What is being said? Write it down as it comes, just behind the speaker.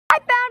I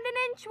found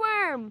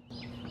an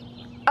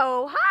inchworm!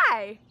 Oh,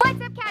 hi!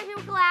 What's up,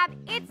 Casual Collab?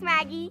 It's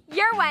Maggie,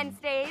 your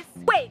Wednesdays.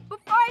 Wait,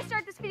 before I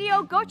start this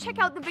video, go check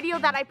out the video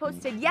that I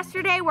posted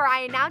yesterday where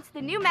I announced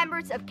the new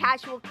members of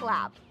Casual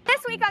Collab.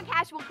 This week on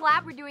Casual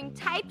Collab, we're doing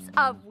Types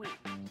of Week.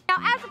 Now,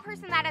 as a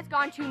person that has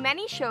gone to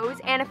many shows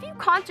and a few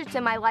concerts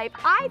in my life,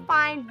 I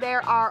find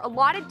there are a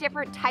lot of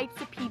different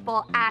types of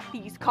people at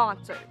these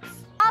concerts.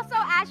 Also,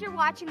 as you're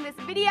watching this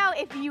video,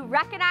 if you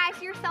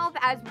recognize yourself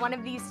as one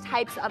of these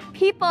types of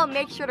people,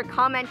 make sure to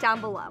comment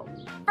down below.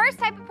 First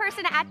type of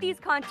person at these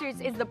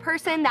concerts is the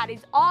person that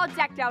is all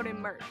decked out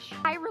in merch.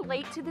 I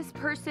relate to this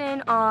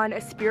person on a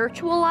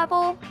spiritual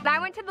level. When I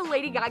went to the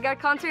Lady Gaga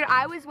concert,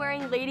 I was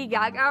wearing Lady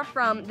Gaga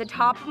from the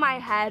top of my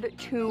head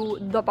to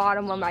the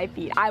bottom of my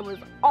feet. I was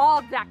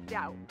all decked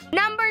out.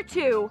 Number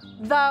 2,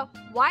 the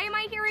why am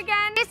I here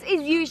again? This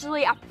is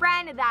usually a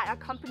friend that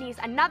accompanies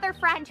another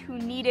friend who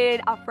needed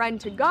a friend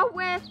to go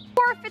with.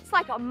 Or if it's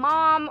like a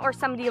mom or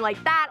somebody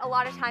like that, a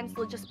lot of times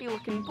they'll just be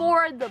looking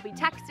bored, they'll be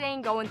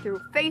texting, going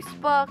through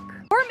Facebook.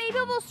 Or maybe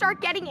they'll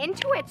start getting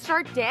into it,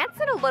 start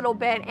dancing a little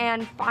bit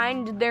and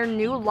find their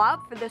new love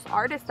for this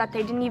artist that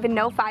they didn't even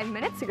know 5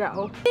 minutes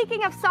ago.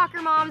 Speaking of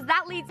soccer moms,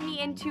 that leads me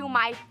into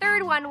my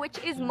third one, which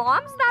is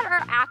moms that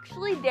are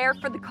actually there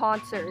for the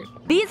concert.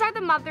 These are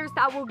the mothers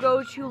that will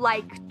go to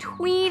like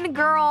tween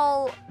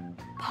girl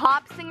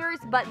pop singers,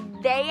 but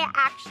they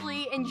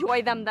actually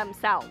enjoy them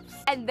themselves.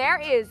 And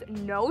there is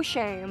no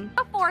shame.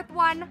 The fourth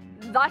one,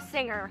 the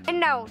singer. And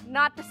no,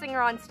 not the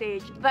singer on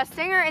stage. The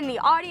singer in the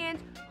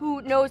audience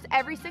who knows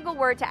every single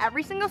word to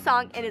every single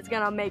song and is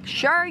gonna make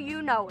sure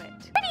you know it.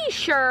 Pretty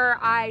sure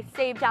I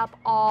saved up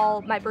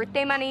all my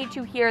birthday money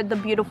to hear the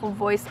beautiful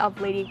voice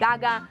of Lady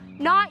Gaga,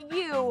 not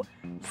you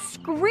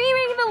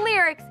screaming the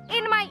lyrics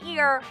in my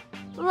ear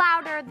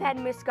louder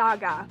than Miss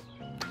Gaga.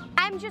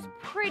 I'm just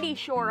pretty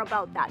sure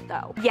about that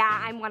though.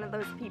 Yeah, I'm one of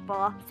those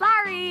people.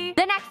 Sorry.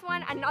 The next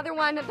one, another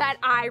one that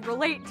I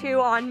relate to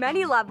on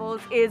many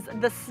levels is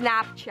the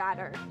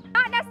Snapchatter.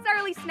 Not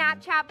necessarily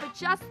Snapchat, but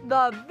just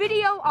the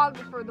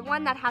videographer, the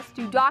one that has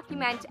to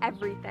document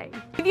everything.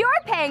 If you're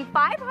paying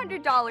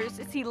 $500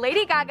 to see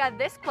Lady Gaga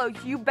this close,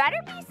 you better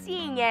be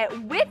seeing it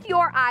with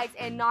your eyes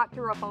and not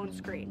through a phone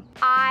screen.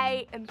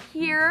 I am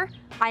here,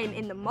 I am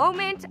in the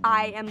moment,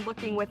 I am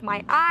looking with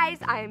my eyes,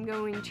 I am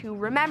going to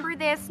remember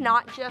this,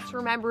 not just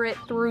remember it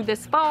through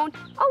this phone.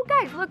 Oh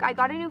guys, look, I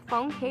got a new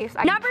phone case.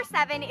 Number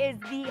 7 is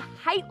the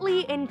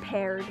heightly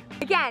impaired.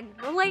 Again,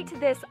 relate to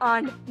this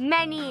on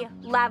many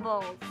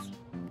levels.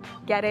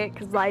 Get it?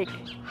 Cause like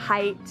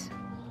height,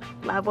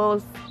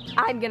 levels.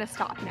 I'm gonna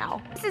stop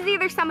now. This is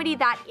either somebody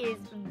that is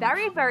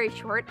very, very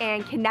short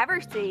and can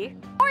never see,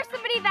 or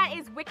somebody that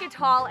is wicked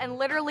tall and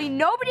literally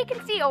nobody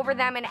can see over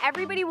them and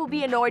everybody will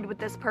be annoyed with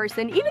this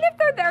person, even if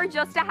they're there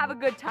just to have a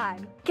good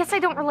time. Guess I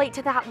don't relate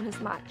to that one as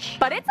much.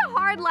 But it's a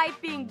hard life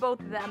being both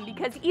of them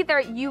because either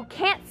you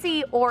can't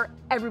see or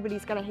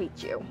everybody's gonna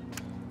hate you.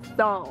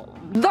 So,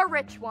 the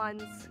rich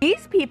ones.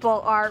 These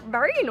people are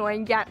very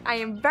annoying, yet I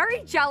am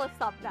very jealous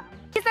of them.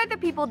 These are the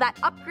people that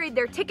upgrade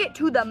their ticket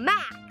to the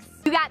max.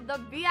 You got the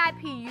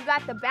VIP, you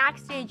got the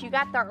backstage, you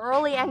got the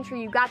early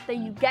entry, you got the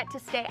you get to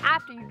stay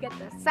after, you get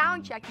the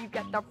sound check, you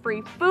get the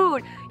free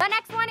food. The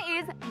next one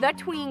is the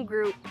tween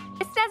group.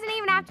 This doesn't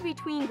even have to be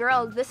tween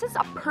girls, this is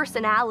a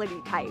personality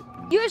type.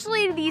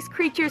 Usually these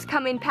creatures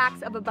come in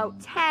packs of about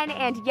 10,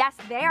 and yes,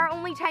 they are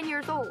only 10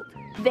 years old.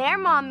 Their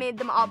mom made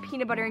them all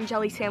peanut butter and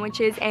jelly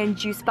sandwiches and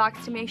juice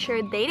box to make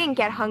sure they didn't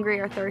get hungry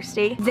or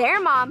thirsty.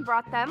 Their mom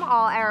brought them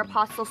all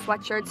Aeropostale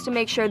sweatshirts to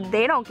make sure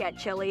they don't get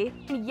chilly.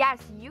 And yes,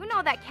 you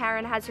know that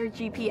Karen has her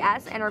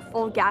GPS and her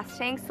full gas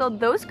tank, so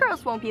those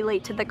girls won't be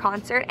late to the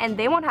concert and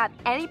they won't have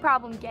any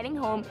problem getting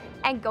home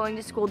and going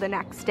to school the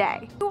next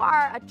day. If you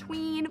are a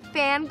tween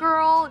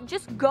fangirl,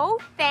 just go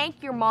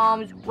thank your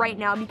moms right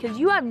now because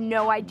you have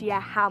no idea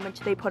how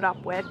much they put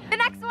up with. The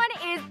next one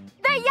is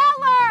the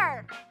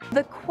yeller!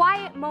 The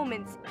quiet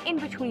moments in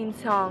between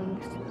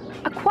songs.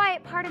 A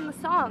quiet part in the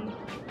song.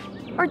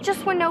 Or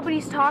just when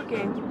nobody's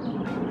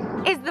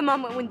talking. Is the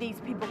moment when these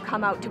people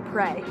come out to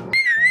pray.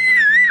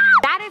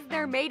 That is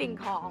their mating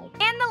call.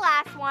 And the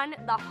last one,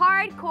 the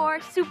hardcore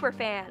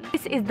superfan.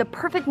 This is the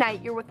perfect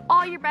night. You're with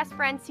all your best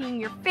friends seeing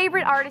your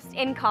favorite artist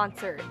in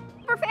concert.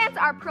 Superfans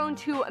are prone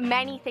to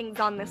many things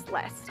on this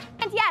list.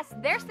 And yes,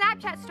 their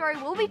Snapchat story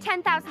will be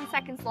 10,000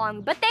 seconds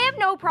long, but they have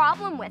no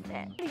problem with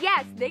it. And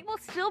yes, they will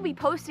still be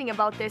posting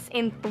about this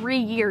in 3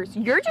 years.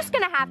 You're just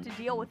gonna have to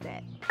deal with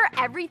it. For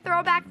every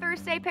Throwback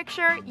Thursday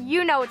picture,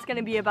 you know it's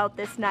gonna be about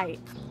this night.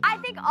 I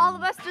think all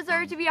of us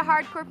deserve to be a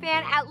hardcore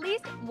fan at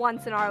least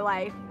once in our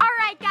life.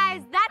 Alright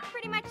guys, that's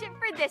pretty much it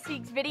for this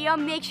week's video.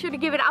 Make sure to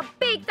give it a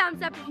big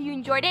thumbs up if you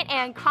enjoyed it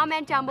and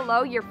comment down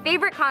below your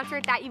favorite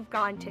concert that you've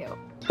gone to.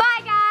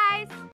 Bye guys!